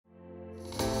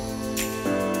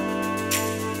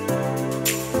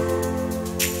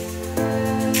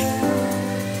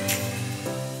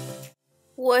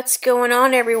What's going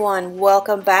on, everyone?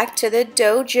 Welcome back to the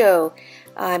dojo.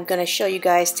 I'm going to show you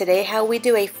guys today how we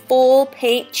do a full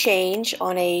paint change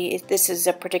on this is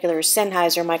a particular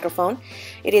Sennheiser microphone.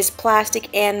 It is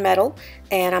plastic and metal,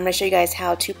 and I'm going to show you guys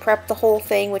how to prep the whole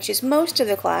thing, which is most of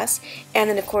the class, and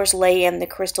then of course lay in the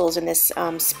crystals in this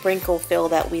sprinkle fill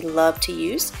that we love to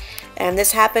use. And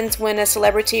this happens when a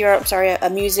celebrity, or I'm sorry, a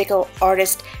musical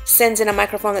artist sends in a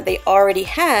microphone that they already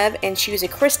have and choose a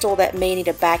crystal that may need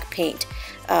a back paint.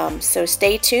 So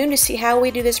stay tuned to see how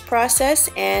we do this process,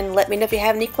 and let me know if you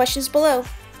have any questions below.